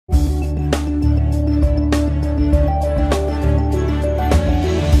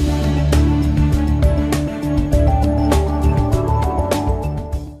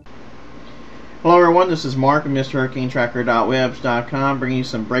everyone, this is Mark of MrHurricaneTracker.webs.com bringing you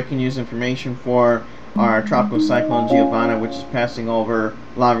some breaking news information for our tropical cyclone Giovanna, which is passing over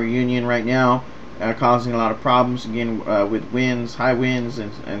La Reunion right now, causing a lot of problems again with winds, high winds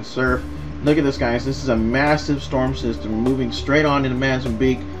and surf. Look at this, guys. This is a massive storm system moving straight on into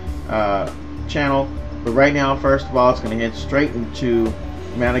Mozambique Channel, but right now, first of all, it's going to head straight into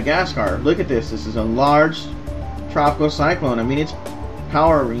Madagascar. Look at this. This is a large tropical cyclone. I mean, it's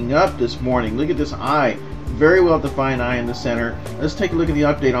powering up this morning. Look at this eye, very well defined eye in the center. Let's take a look at the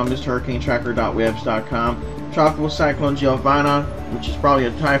update on MrHurricaneTracker.webs.com. Tropical Cyclone Giovanna, which is probably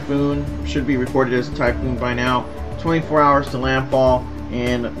a typhoon, should be reported as a typhoon by now. 24 hours to landfall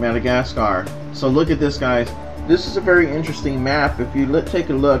in Madagascar. So look at this, guys. This is a very interesting map. If you take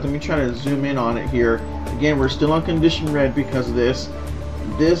a look, let me try to zoom in on it here. Again, we're still on condition red because of this.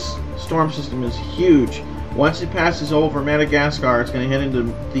 This storm system is huge. Once it passes over Madagascar, it's going to head into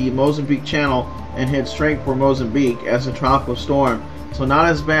the Mozambique Channel and head straight for Mozambique as a tropical storm. So not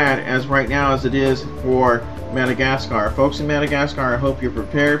as bad as right now as it is for Madagascar. Folks in Madagascar, I hope you're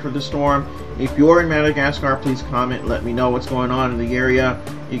prepared for the storm. If you're in Madagascar, please comment. Let me know what's going on in the area.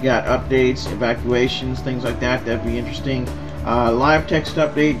 You got updates, evacuations, things like that. That'd be interesting. Live text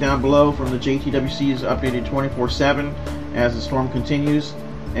update down below from the JTWC is updated 24/7 as the storm continues.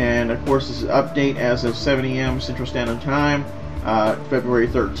 And of course, this is an update as of 7 a.m. Central Standard Time, February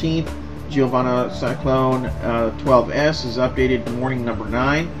 13th. Giovanna Cyclone 12S is updated morning number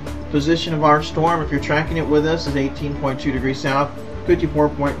 9. Position of our storm, if you're tracking it with us, is 18.2 degrees south,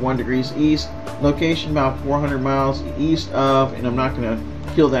 54.1 degrees east. Location about 400 miles east of, and I'm not going to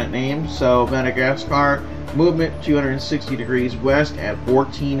kill that name, so Madagascar. Movement 260 degrees west at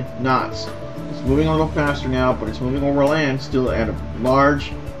 14 knots. It's moving a little faster now, but it's moving over land, still at a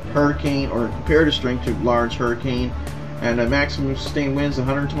large hurricane, or comparative strength to large hurricane, and a maximum sustained winds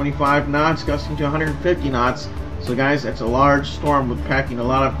 125 knots, gusting to 150 knots. So guys, that's a large storm with packing a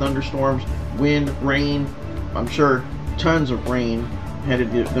lot of thunderstorms, wind, rain, I'm sure tons of rain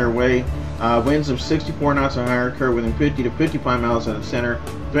headed their way. Winds of 64 knots or higher occur within 50 to 55 miles of the center.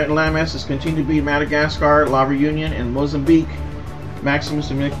 Threatened landmasses continue to be Madagascar, La Reunion, and Mozambique. Maximum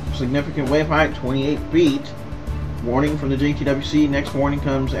significant wave height 28 feet. Warning from the JTWC, next warning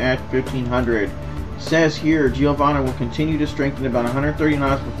comes at 1500. Says here, Giovanna will continue to strengthen about 130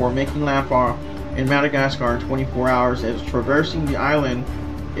 knots before making landfall in Madagascar in 24 hours. As traversing the island,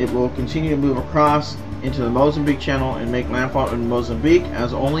 it will continue to move across into the Mozambique Channel and make landfall in Mozambique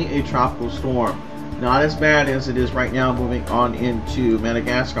as only a tropical storm. Not as bad as it is right now moving on into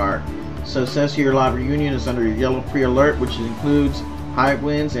Madagascar. So it says here, La Reunion is under yellow pre-alert, which includes high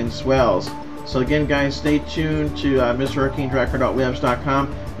winds and swells. So again, guys, stay tuned to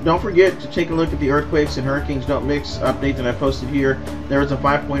MrHurricaneTracker.webs.com. Don't forget to take a look at the earthquakes and hurricanes don't mix update that I posted here. There was a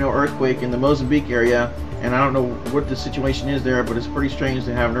 5.0 earthquake in the Mozambique area, and I don't know what the situation is there, but it's pretty strange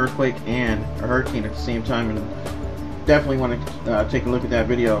to have an earthquake and a hurricane at the same time, and definitely want to take a look at that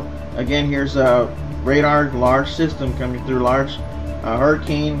video. Again, here's a radar, large system coming through, large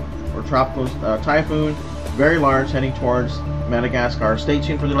hurricane or tropical typhoon, very large, heading towards Madagascar. Stay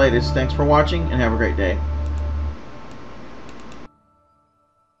tuned for the latest. Thanks for watching and have a great day.